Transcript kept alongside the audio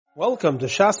Welcome to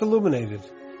Shas Illuminated.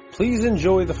 Please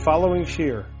enjoy the following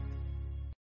shir.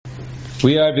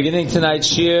 We are beginning tonight's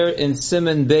shir in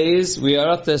Siman Beis. We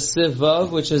are up to Siv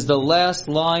Vav, which is the last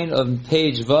line of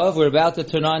page Vav. We're about to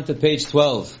turn on to page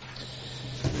 12.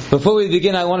 Before we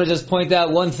begin, I want to just point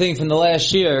out one thing from the last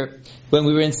shir. When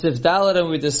we were in Siv Dalet and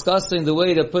we were discussing the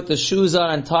way to put the shoes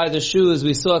on and tie the shoes,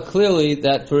 we saw clearly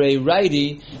that for a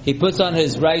righty, he puts on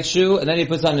his right shoe, and then he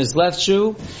puts on his left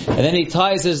shoe, and then he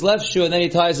ties his left shoe, and then he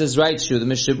ties his right shoe. The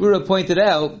Mishabura pointed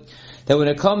out that when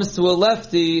it comes to a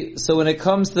lefty, so when it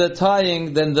comes to the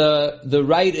tying, then the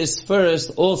right is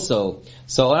first also.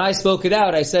 So when I spoke it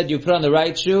out, I said you put on the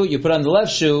right shoe, you put on the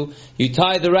left shoe, you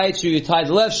tie the right shoe, you tie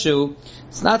the left shoe.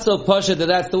 It's not so pasha that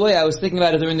that's the way. I was thinking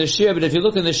about it during the shir, but if you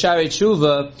look in the Shari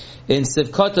Tshuva, in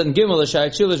Sivkot and Gimel, the Shari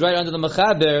Tshuva is right under the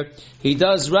Mechaber, he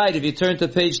does write, if you turn to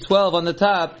page 12 on the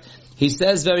top, he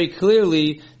says very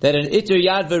clearly that an Itter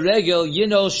Yad V'Regel,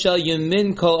 Yino Shel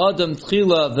Yemin Kol Adam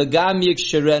Tchila V'Gam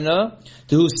Yiksherena,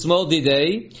 Tuhu Smol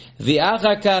Didei,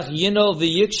 V'Achar Kach Yino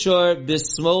V'Yikshor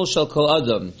B'Smol Shel Kol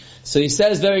Adam. So he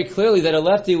says very clearly that a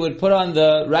lefty would put on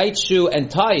the right shoe and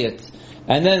tie it,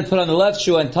 and then put on the left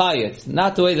shoe and tie it.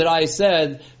 Not the way that I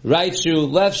said, right shoe,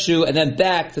 left shoe, and then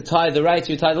back to tie the right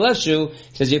shoe, tie the left shoe.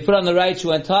 He says you put on the right shoe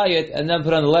and tie it, and then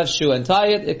put on the left shoe and tie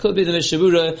it. It could be the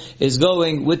Mishabura is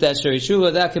going with that Shari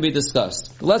Tshuva. That can be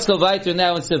discussed. Let's go weiter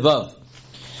now in Sivav.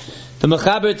 The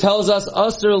Mechaber tells us,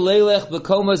 Aser leilech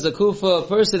b'koma zakufa, a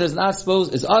person is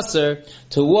aser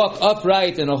to walk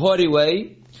upright in a haughty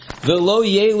way. V'lo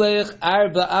yelech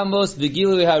arba amos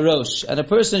v'gilui harosh, and a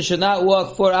person should not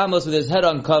walk 4 amos with his head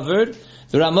uncovered.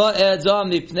 The Ramah adds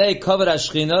on mipnei kavod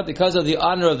hashchina, because of the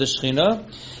honor of the Shechina.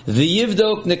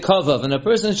 V'yivdok nekavav, and a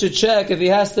person should check if he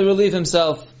has to relieve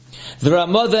himself. The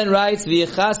Ramah then writes,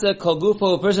 v'yichasa kol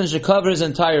gufo, a person should cover his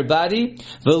entire body.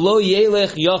 V'lo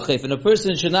yelech yochef, and a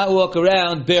person should not walk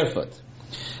around barefoot.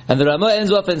 And the Ramah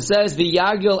ends off and says,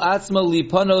 "V'yagil atzmo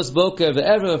lipanos boker."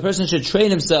 Wherever a person should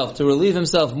train himself to relieve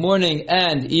himself morning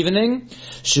and evening,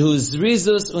 shehu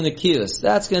zrizus unekius.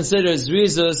 That's considered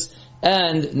zrizus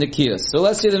and nekius. So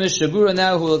let's see the Mishabura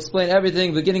now, who will explain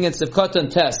everything, beginning in Sivkot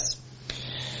and Tes.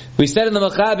 We said in the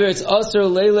Mechaber, it's Aser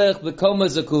leilech b'koma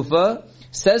zakufa.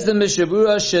 Says the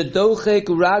Mishabura, shedochek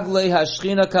raglei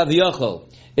hashchina kavyachol.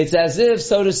 It's as if,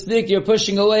 so to speak, you're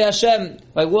pushing away Hashem.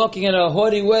 By walking in a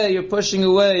haughty way, you're pushing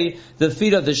away the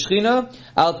feet of the Shechina.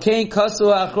 Al kain kasu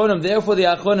ha'achronim, therefore the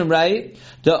achronim write,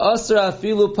 the aser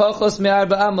afilu pachos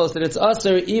me'arba amos, that it's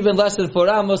aser even less than 4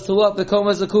 amos to walk the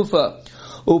koma zakufa.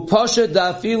 Upasha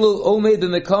da'afilu omed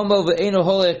b'mekamo v'eino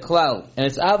holech klal. And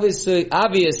it's obvious,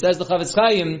 says the Chavetz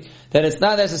Chaim, that it's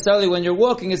not necessarily when you're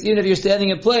walking, it's even if you're standing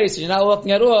in place, you're not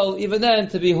walking at all, even then,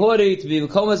 to be haughty, to be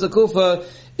koma zakufa,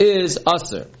 is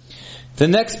aser. The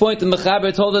next point the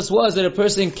Mechaber told us was that a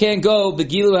person can't go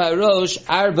begilu harosh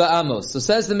arba amos. So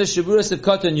says the Mishabura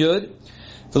Sivkot and Yud,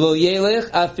 v'lo yelech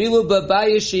afilu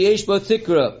b'bayis sheyesh bo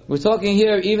tikra. We're talking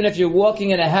here, even if you're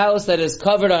walking in a house that is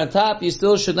covered on top, you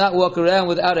still should not walk around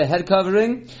without a head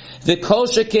covering. V'kol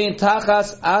shekein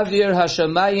tachas avir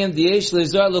hashamayim diyesh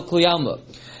lizar l'kliyalma.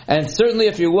 And certainly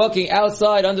if you're walking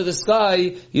outside under the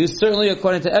sky, you certainly,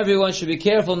 according to everyone, should be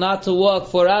careful not to walk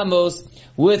 4 amos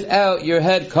without your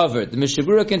head covered. The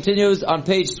Mishabura continues on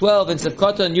page 12 in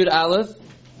Sivkot and Yud Aleph.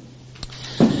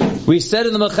 We said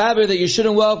in the Mechaber that you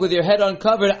shouldn't walk with your head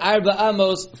uncovered, arba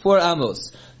amos, 4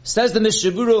 amos. Says the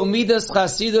Mishabura, midas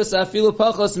chasidus afilu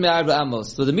pachos me arba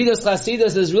amos. So the midas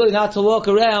chasidus is really not to walk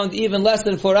around even less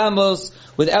than 4 amos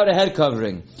without a head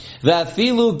covering.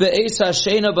 V'afilu be'es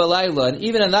hashena b'layla, and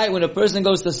even at night when a person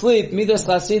goes to sleep, midas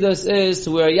chasidus is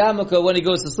to wear a yarmulke when he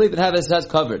goes to sleep and have his head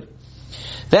covered.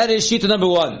 That is Shita number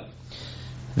 1.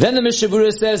 Then the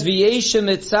Mishabura says, V'yeshem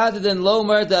etzadid and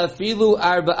lomar da'afilu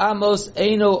arba amos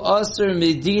eino aser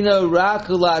medina rak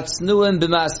latznuim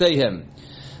b'maseihem.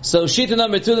 So Shita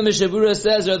number 2, the Mishabura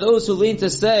says, are those who lean to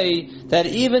say that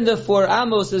even the 4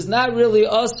 amos is not really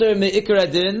aser me'ikar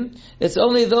adin, it's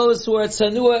only those who are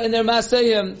tzanua in their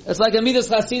maseihem. It's like a midas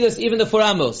chasidus, even the 4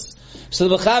 amos. So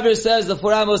the Mechaber says the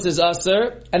 4 amos is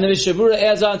aser, and the Mishabura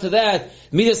adds on to that,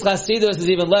 midas chasidus is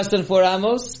even less than 4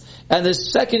 amos, and the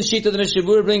second sheet of the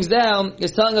Mishabura brings down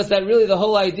is telling us that really the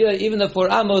whole idea, even the 4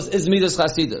 amos, is midas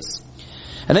chasidus.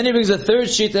 And then he brings a third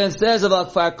sheet and says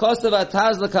about Kfar Kostav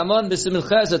Ataz L'Kamon B'Simil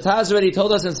Ches. Ataz already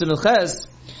told us in Simil Ches,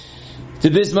 to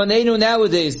Bismanenu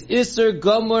nowadays, Isser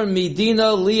Gomor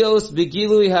Medina Lios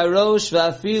Begilui Harosh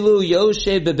V'Afilu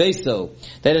Yoshe Bebeso.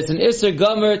 That it's an Isser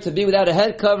Gomer to be without a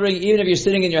head covering even if you're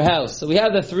sitting in your house. So we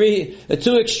have the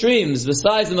 2 extremes,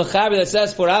 besides the Mechaber that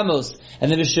says 4 amos,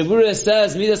 and the Mishabura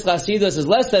says Midas Chasidus is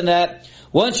less than that.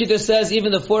 One shita says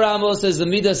even the 4 amos is the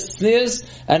midas sneers,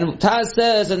 and Taz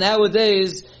says that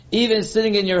nowadays even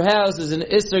sitting in your house is an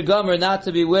Isser Gomer not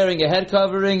to be wearing a head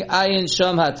covering. Ayin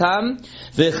Sham Hatam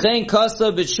V'chein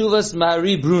Kasa B'Tshuvas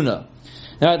Mari Bruna.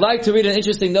 Now I'd like to read an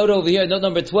interesting note over here, note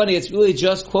number 20. It's really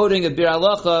just quoting a Bir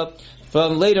Halacha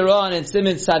from later on in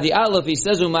Siman Sadi Aleph. He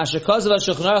says, "Umashakazav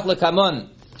Shulchan Aruch lekamon."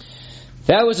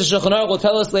 That was the Shulchan Aruch will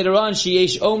tell us later on.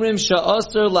 Sheyesh Omrim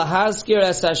Sha'aser Lahazkir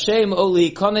Es Hashem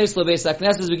Oli Kones LeBeis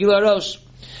HaKnesses V'Gilui HaRosh.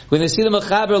 When the Sila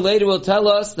Mechaber later will tell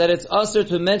us that it's usher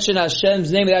to mention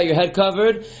Hashem's name without your head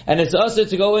covered, and it's usher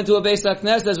to go into a Beis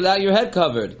HaKnesses without your head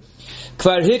covered.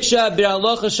 Kvar Hiksha Bir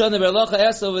Halacha Shana Bir Halacha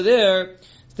asks over there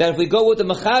that if we go with the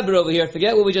Mechaber over here,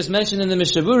 forget what we just mentioned in the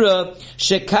Mishavura,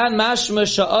 Shekan Mashma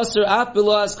Sha'aser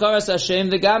Apilo Azkaras Hashem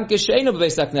V'Gam Kisheinu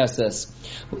B'Beis HaKnesses.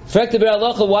 Fact Bir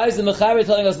Halacha, why is the Mechaber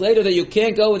telling us later that you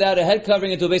can't go without a head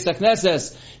covering into a Beis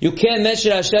HaKnesses? You can't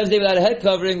mention Hashem's name without a head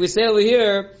covering. We say over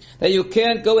here that you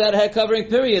can't go without a head covering,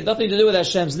 period. Nothing to do with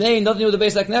Hashem's name, nothing to do with the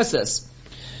Beis HaKnesses.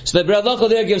 So the Bir Halacha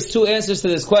there gives 2 answers to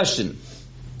this question.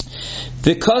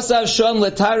 The Kosav Shom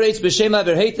Letaretz B'Shem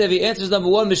HaBerheitev, he answers number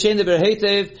 1, B'Shem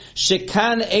HaBerheitev,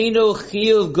 Shekan Eino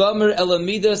Chiyuv Gomer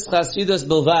Elamidas Chasidus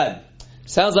Bilvad.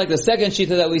 Sounds like the second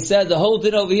shita that we said. The whole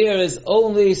din over here is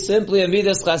only simply a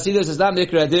midas chasidus, is not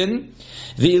mikra din.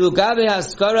 V'ilugabe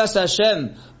haskaras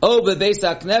Hashem o bebeis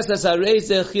haknesses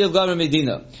hareizeh chiyuv gomer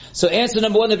medina. So answer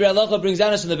number 1, the Bir Halacha brings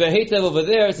down us from the Berheitev over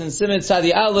there. It's in Siman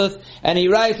Sadi Aleph, and he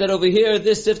writes that over here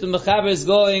this Sifta Mechaber is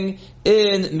going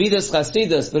in midas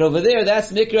chasidus, but over there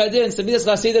that's mikra din. So midas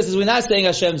chasidus is we're not saying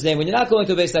Hashem's name when you're not going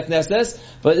to beis haknesses,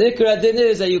 but mikra din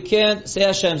is that you can't say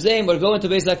Hashem's name or go into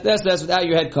beis haknesses without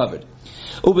your head covered.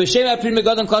 Ubeshem HaPri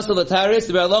Megadim Kasal Lataris,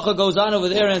 the Bir Halacha goes on over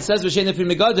there and says B'Shem HaPri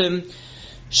Megadim,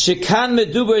 Shekan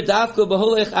Meduber Dafko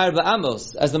B'Holech Arba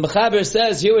Amos. As the Mechaber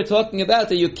says, here we're talking about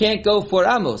that you can't go 4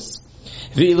 Amos.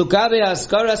 V'ilukabe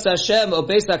Haskaras Hashem or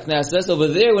Beis HaKnesses, over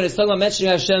there when it's talking about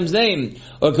mentioning Hashem's name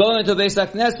or going to Beis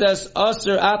HaKnesses,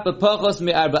 Aser Apa Pachos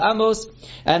Mi Arba Amos,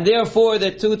 and therefore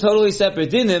they're 2 totally separate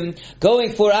dinim.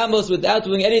 Going 4 Amos without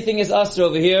doing anything is Aser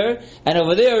over here, and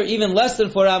over there even less than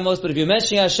 4 Amos, but if you're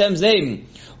mentioning Hashem's name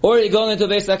or you're going into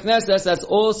Beis HaKnesses, that's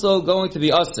also going to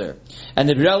be Aser. And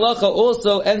the Bir Halacha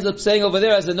also ends up saying over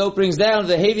there, as the note brings down,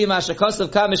 the Hevi Mashakasav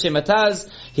Kameshem Ataz,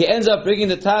 he ends up bringing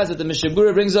the Taz that the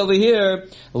Mishabura brings over here,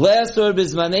 Le'asor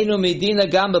Bizmanenu Medina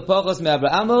Gam B'Pachos Me'Arba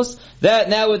Amos, that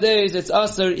nowadays it's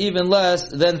Aser even less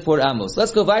than 4 Amos.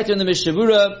 Let's go weiter in the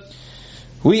Mishabura.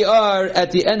 We are at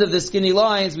the end of the skinny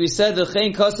lines. We said the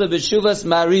Chen Kosa B'Shuvas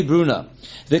Mari Bruna.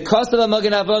 The Kosa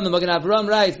Magen Avram, the Magen Avram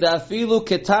writes, the Afilu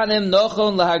Ketanim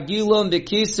Nochon Lahagilum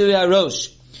B'Kisui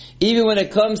HaRosh. Even when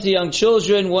it comes to young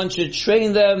children, one should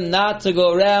train them not to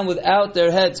go around without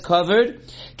their heads covered.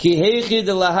 Ki heichi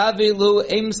de lahavilu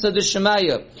emsa de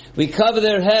shemaya. We cover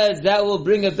their heads, that will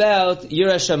bring about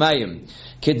Yira Shamayim.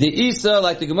 K'de'isa,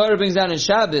 like the Gemara brings down in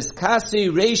Shabbos, Kasi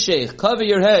Reishech, cover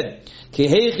your head. Ki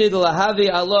heichi de lahavi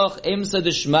aloch emsa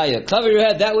de shemaya. Cover your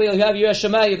head, that way you'll have Yira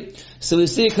Shamayim. So we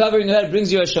see covering your head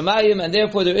brings Yira Shamayim, and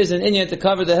therefore there is an inyan to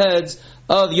cover the heads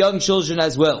of young children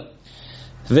as well.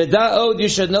 V'da'od, you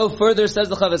should know further, says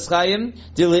the Chavetz Chaim,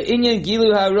 Dile'inyan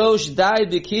gilu harosh dai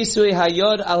b'kisui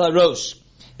hayod al harosh.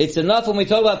 It's enough when we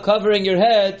talk about covering your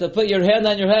head, to put your hand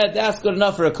on your head, that's good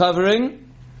enough for a covering.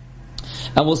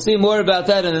 And we'll see more about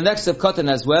that in the next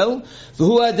Katan as well.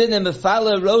 V'hu adin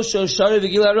mefala rosho shari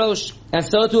v'gil harosh. And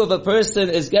so too if a person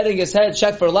is getting his head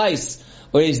checked for lice,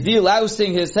 or he's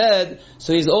delousing his head,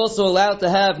 so he's also allowed to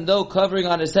have no covering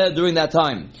on his head during that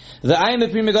time. The ayim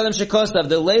eprim megadim shekostav,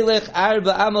 the leilech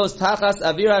arba amos tachas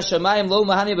avir hashamayim lo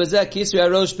mahani bazeh kisri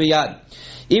harosh biyad.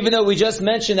 Even though we just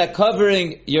mentioned that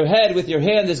covering your head with your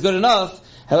hand is good enough,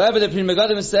 however, the Pri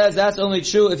Megadim says that's only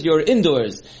true if you're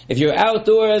indoors. If you're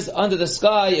outdoors, under the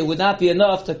sky, it would not be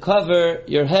enough to cover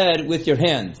your head with your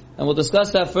hand. And we'll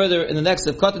discuss that further in the next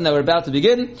Sivkotan that we're about to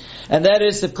begin. And that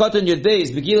is Sivkotan Yud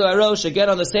Beis, Begilu Arosh, again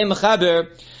on the same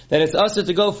Mechaber, that it's also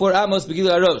to go for Amos Begilu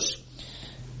Arosh.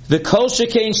 The Kol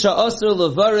Shekain Sha'asr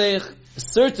Levarech,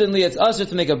 certainly it's usher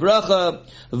to make a bracha.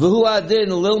 V'hu adin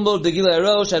lilmod begilui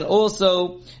harosh, and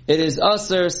also it is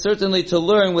usher certainly to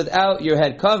learn without your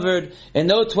head covered. In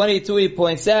note 22 he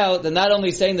points out that not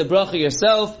only saying the bracha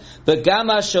yourself, but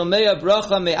gama shomea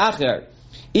bracha me'acher.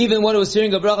 Even one who is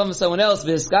hearing a bracha from someone else,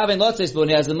 v'hiskaven lotzes, when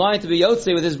he has the mind to be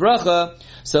yotze with his bracha,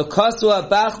 so kasua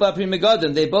bach v'apri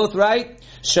megadim, they both write,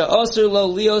 Sha'osr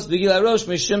lo lios begil harosh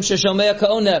mishum sheshomea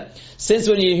ka'oneh. Since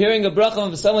when you're hearing a bracha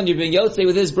from someone, you're being yotze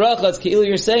with his bracha, it's k'ilu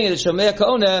you're saying it, it's shomea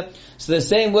ka'oneh. So the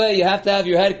same way you have to have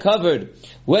your head covered.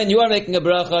 When you are making a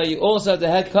bracha, you also have the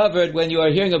head covered when you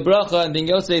are hearing a bracha and being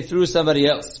yotze through somebody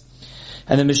else.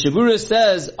 And the Mishabura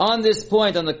says, on this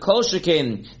point, on the Kol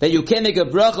Shekin, that you can't make a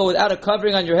bracha without a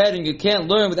covering on your head, and you can't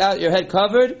learn without your head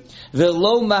covered,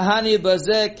 V'lo mahani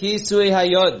bazeh kisui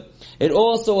hayod. It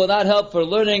also will not help for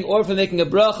learning or for making a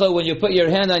bracha when you put your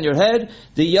hand on your head.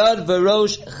 The yad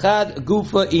v'rosh chad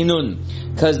gufa inun.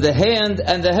 Because the hand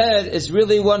and the head is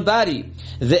really one body.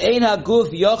 The ein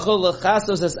haguf yochol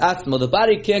lechasos es atzmo. The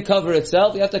body can't cover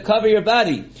itself. You have to cover your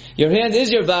body. Your hand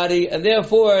is your body, and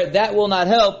therefore that will not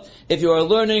help if you are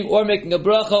learning or making a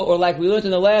bracha, or like we learned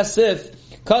in the last sif,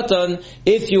 katan,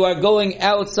 if you are going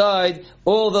outside,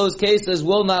 all those cases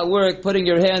will not work, putting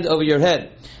your hand over your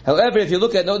head. However, if you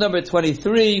look at note number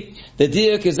 23, the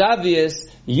diuk is obvious.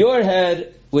 Your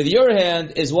head with your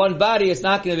hand is one body, it's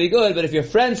not going to be good, but if your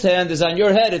friend's hand is on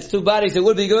your head, it's two bodies, it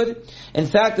would be good. In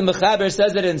fact, the Mechaber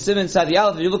says it in Siman Sadi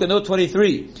Aleph, if you look at note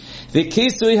 23,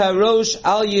 V'kisui harosh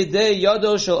al yidei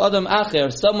yodo shel adam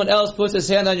acher, someone else puts his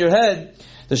hand on your head,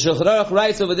 the Shulchan Aruch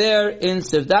writes over there in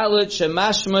Sivdalit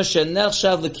shemashma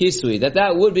shenechshav lekisui,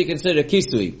 that would be considered a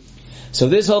kisui. So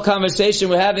this whole conversation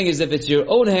we're having is if it's your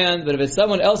own hand, but if it's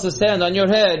someone else's hand on your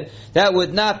head, that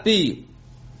would not be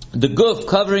the guf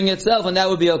covering itself, and that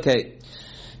would be okay.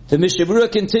 The Mishabura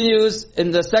continues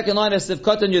in the second line of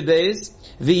Sivkot and Yudbeis,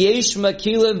 V'yesh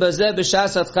makilim bazeh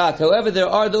b'shas atchak. However, there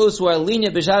are those who are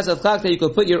lenient b'shas atchak that you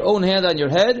could put your own hand on your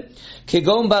head.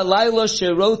 Kigom ba'layla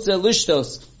sherotze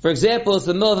lishtos. For example, it's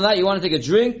the middle of the night, you want to take a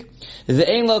drink. The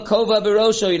ein lo kova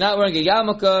b'rosho, you're not wearing a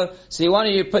yarmulke, so you want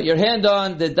to put your hand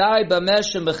on the dai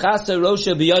b'mesh and b'chasa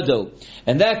rosha b'yado.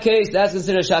 In that case, that's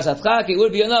considered shas atchak. It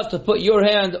would be enough to put your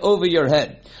hand over your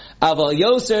head. Aval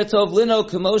yoser tov lino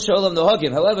k'moshe olam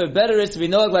nohagim. However, better is to be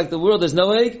nohag like the world is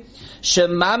nohag.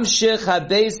 Shemamshich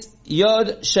habeis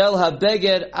yod shel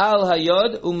habeged al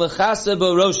hayod umechasa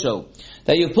borosho.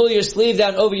 That you pull your sleeve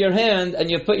down over your hand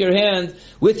and you put your hand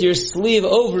with your sleeve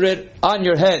over it on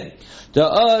your head.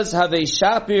 Da'az have a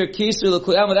shapir kisu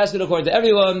l'kuyam. That's good according to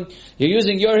everyone. You're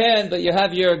using your hand, but you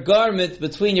have your garment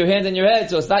between your hand and your head,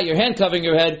 so it's not your hand covering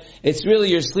your head, it's really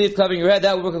your sleeve covering your head.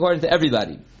 That will work according to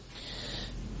everybody.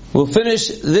 We'll finish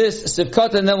this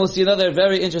sivkot and then we'll see another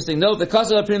very interesting note. The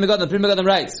Kasal of Pri Megadim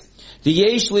writes, the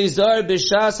yesh lizar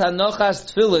b'shas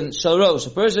hanochas tefillin shalosh.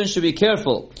 A person should be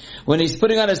careful when he's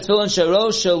putting on his tefillin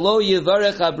shalosh shalo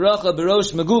yivarech habracha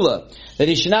b'rosh megula, that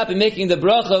he should not be making the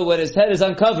bracha when his head is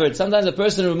uncovered. Sometimes a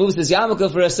person removes his yarmulke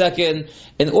for a second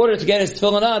in order to get his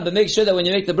tefillin on, but make sure that when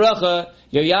you make the bracha,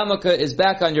 your yarmulke is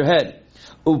back on your head.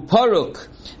 Uparuk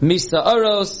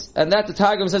mista'aros, and that the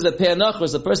Targum says that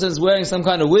pe'anachos, the person is wearing some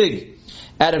kind of wig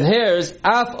out of hairs.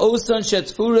 Af osan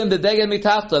shetfurim bebeged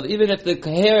mitachtav, even if the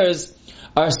hairs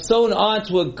are sewn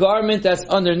onto a garment that's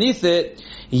underneath it.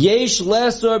 Yesh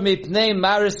lesor mipnei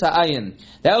maris ha'ayin,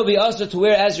 that would be also to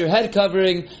wear as your head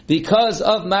covering because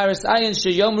of maris ayin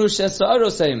sheyomru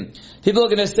shesa'arosem. People are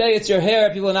going to say it's your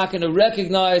hair. People are not going to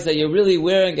recognize that you're really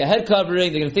wearing a head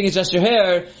covering. They're going to think it's just your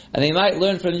hair, and they might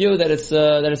learn from you that it's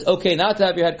okay not to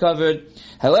have your head covered.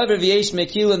 However, v'yesh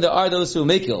mekil, and there are those who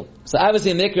mekil. So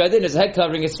obviously, mekil adin is a head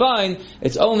covering. It's fine.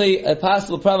 It's only a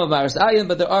possible problem of maris ayin,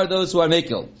 but there are those who are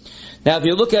mekil. Now, if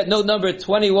you look at note number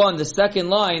 21, the second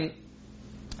line,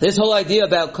 this whole idea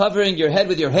about covering your head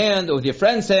with your hand or with your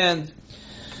friend's hand,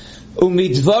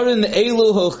 Umidvarim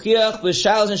elu hochiach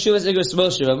b'shalos and shuvas igros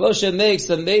Moshe. Moshe makes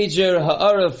a major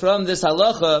ha'ara from this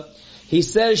halacha. He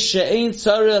says she'ein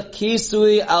tzarech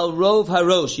kisui al rov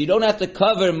harosh. You don't have to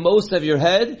cover most of your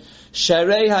head.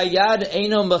 Sharei hayad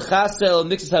eino mechase el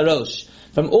mixes harosh.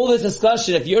 From all this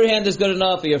discussion, if your hand is good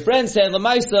enough, or your friend's hand,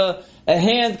 l'maisa, a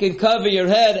hand can cover your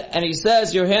head, and he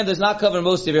says your hand does not cover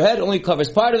most of your head, only covers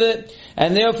part of it,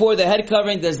 and therefore the head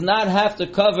covering does not have to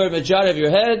cover majority of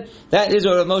your head. That is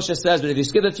what Moshe says. But if you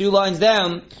skip a few lines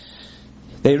down,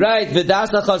 they write,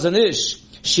 V'das Chazon Ish,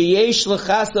 sheyesh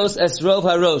l'chasos es rov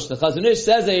harosh. The Chazon Ish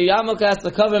says that your yarmulke has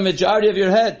to cover majority of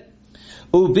your head.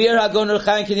 Ubir Hagon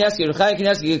Ruchayin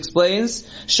Kinyaski explains,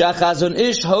 Shachazon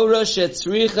Ish hora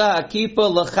shetzricha akipa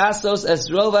l'chasos es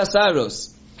rov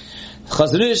hasaros.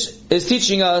 Chazon Ish is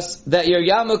teaching us that your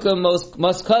yarmulke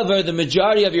must cover the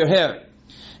majority of your hair.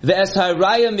 Ve'es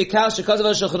harayim mikal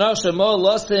shekazav Shulchan Aruch shemo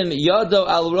losim yado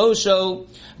al rosho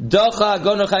docha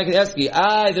Hagon Ruchayin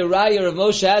Kinyaski. The raya of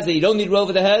Moshe has that you don't need to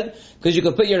over the head because you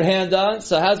can put your hand on.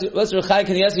 So what's Ruchayin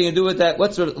Kinyaski going to do with that?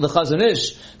 What's the Chazon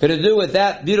Ish going to do with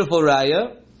that beautiful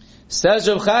raya? Says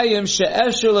Rav Chaim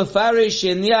she'efshur lefarish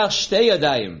yeniach shtei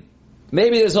yadayim.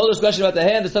 Maybe this whole discussion about the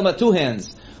hand is talking about two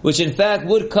hands, which in fact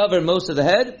would cover most of the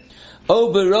head.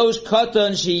 O berosh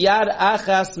katan sheyad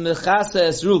achas mechasa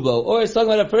es rubo. Or it's talking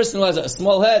about a person who has a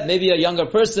small head, maybe a younger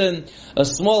person, a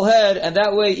small head, and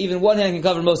that way even one hand can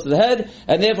cover most of the head,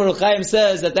 and therefore Chaim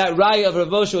says that raya of Rav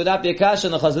Moshe would not be a kasha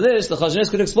in the Chazon Ish. The Chazon Ish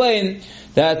could explain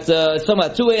that it's talking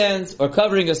about two hands, or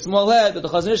covering a small head, but the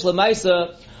Chazon Ish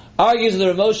Lamaisa argues with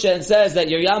Rav Moshe and says that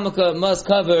your yarmulke must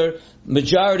cover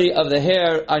majority of the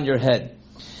hair on your head.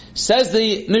 Says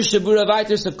the Mishabura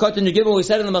Vaitis of Katan Yugimel, we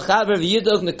said in the Machaber, the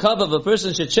Yidok Nekav of a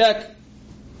person should check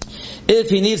if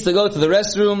he needs to go to the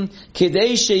restroom.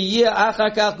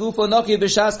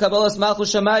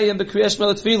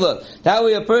 That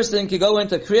way a person can go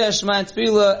into Kriya Shema and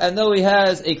Tefillah and know he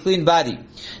has a clean body.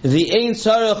 The Ein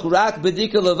Tzarech Rak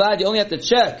B'dika Levad, you only have to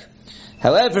check.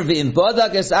 However, in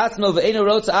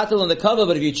the cover,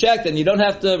 but if you checked and you don't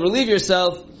have to relieve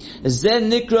yourself, zen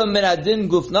nikra min adin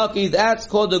gufnaki, that's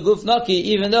called a gufnaki,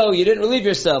 even though you didn't relieve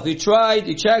yourself. You tried,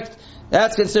 you checked,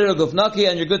 that's considered a gufnaki,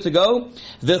 and you're good to go.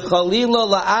 V'chalila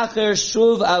la'acher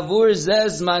shuv avur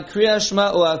zez man kriya shema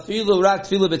o afilu rak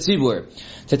tefillah b'tzibur.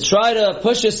 To try to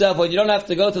push yourself when you don't have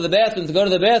to go to the bathroom, to go to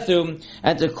the bathroom,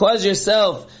 and to cause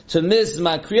yourself to miss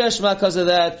man kriya shema because of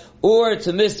that, or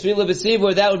to miss tefillah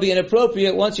b'tzibur, that would be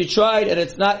inappropriate once you tried and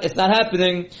it's not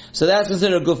happening. So that's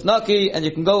considered a gufnaki, and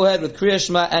you can go ahead with kriya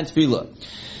shema and tefillah.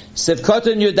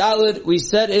 Sivkatan Yudalid, we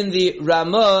said in the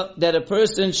Ramah that a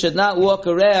person should not walk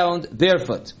around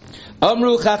barefoot.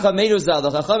 Amru Chachamenu Zal, the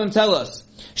Chachamim tell us,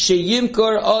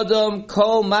 Sheyimkor Adam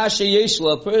Kol Ma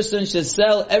Sheyeshlo, a person should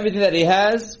sell everything that he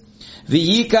has,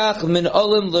 V'yikach Min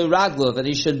Olim L'Raglov, and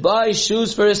he should buy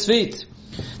shoes for his feet.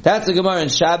 That's the Gemara in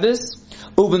Shabbos.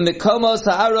 Uben Mikomos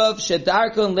Ha'arav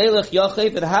Shedarkon Leilach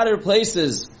Yochef, in hotter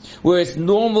places where it's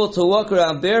normal to walk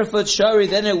around barefoot, Shari,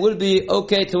 then it would be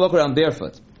okay to walk around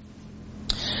barefoot.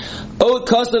 Od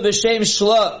kosta b'shem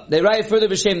shla. They write further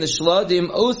b'shem the shla. Dim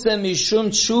osem mishum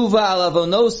tshuva al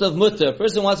avonos of mutter. A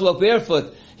person wants to walk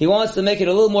barefoot. He wants to make it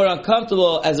a little more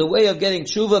uncomfortable as a way of getting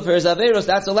tshuva for his averos.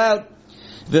 That's allowed.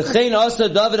 V'chein asa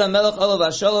David HaMelech olav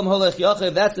hashalom holech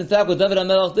yachev. That's in fact what David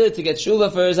HaMelech did to get tshuva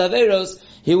for his averos.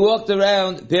 He walked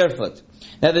around barefoot.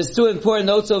 Now there's two important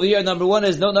notes over here. Number one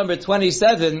is note number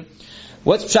 27.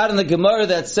 What's pshat in the Gemara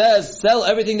that says, sell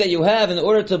everything that you have in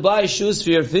order to buy shoes for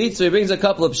your feet? So he brings a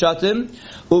couple of pshatim.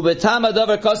 Ubetam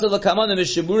adavar kasav l'kamon, the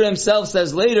Mishabura himself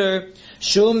says later,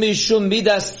 shum mishum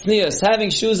midas tznius. Having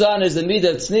shoes on is the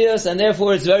midah tznius, and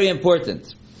therefore it's very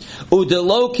important.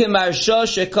 Udelo kimarsha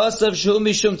shekasav shum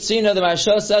mishum tzina. The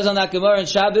Marsha says on that Gemara in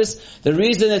Shabbos, the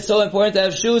reason it's so important to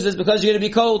have shoes is because you're going to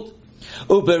be cold.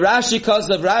 Rashi, because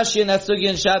of Rashi, and that sugi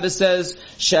in Shabbos says,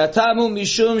 Shatamu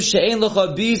mishum she'en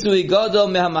lecha bizu igado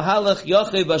mehamahalach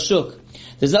yochei bashuk.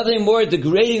 There's nothing more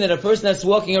degrading than a person that's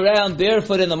walking around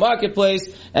barefoot in the marketplace,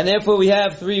 and therefore we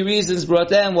have three reasons brought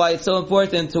down why it's so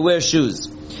important to wear shoes.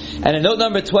 And in note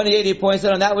number 28, he points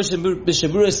out on that which the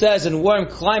Shabura says, in warm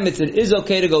climates it is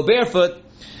okay to go barefoot.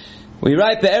 We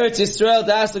write Be'eretz Yisrael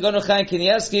das L'gonu Chaim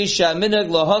Kanievsky Sha'minag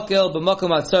Lohakel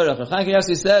B'makom Atzarech. Chaim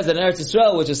Kanievsky says that in Eretz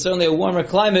Yisrael, which is certainly a warmer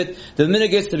climate, the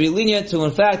minhag is to be lenient to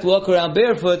in fact walk around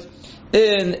barefoot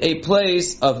in a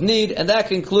place of need. And that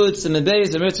concludes Siman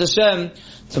Beis and Mitzvah Hashem.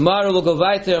 Tomorrow we'll go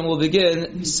weiter and we'll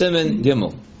begin Siman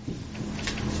Gimel.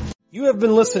 You have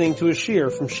been listening to a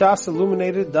shiur from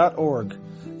shasilluminated.org.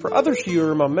 For other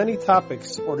shiurim on many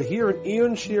topics, or to hear an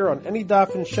Iyun shiur on any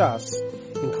daf in Shas,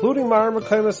 including Ma'ar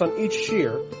Mekaymas on each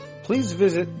shiur, please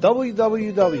visit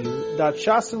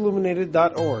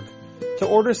www.shasilluminated.org. To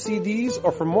order CDs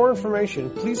or for more information,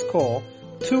 please call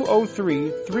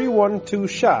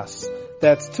 203-312-SHAS.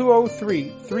 That's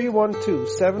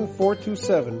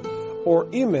 203-312-7427, or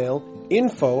email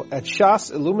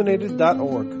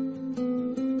info@shasilluminated.org.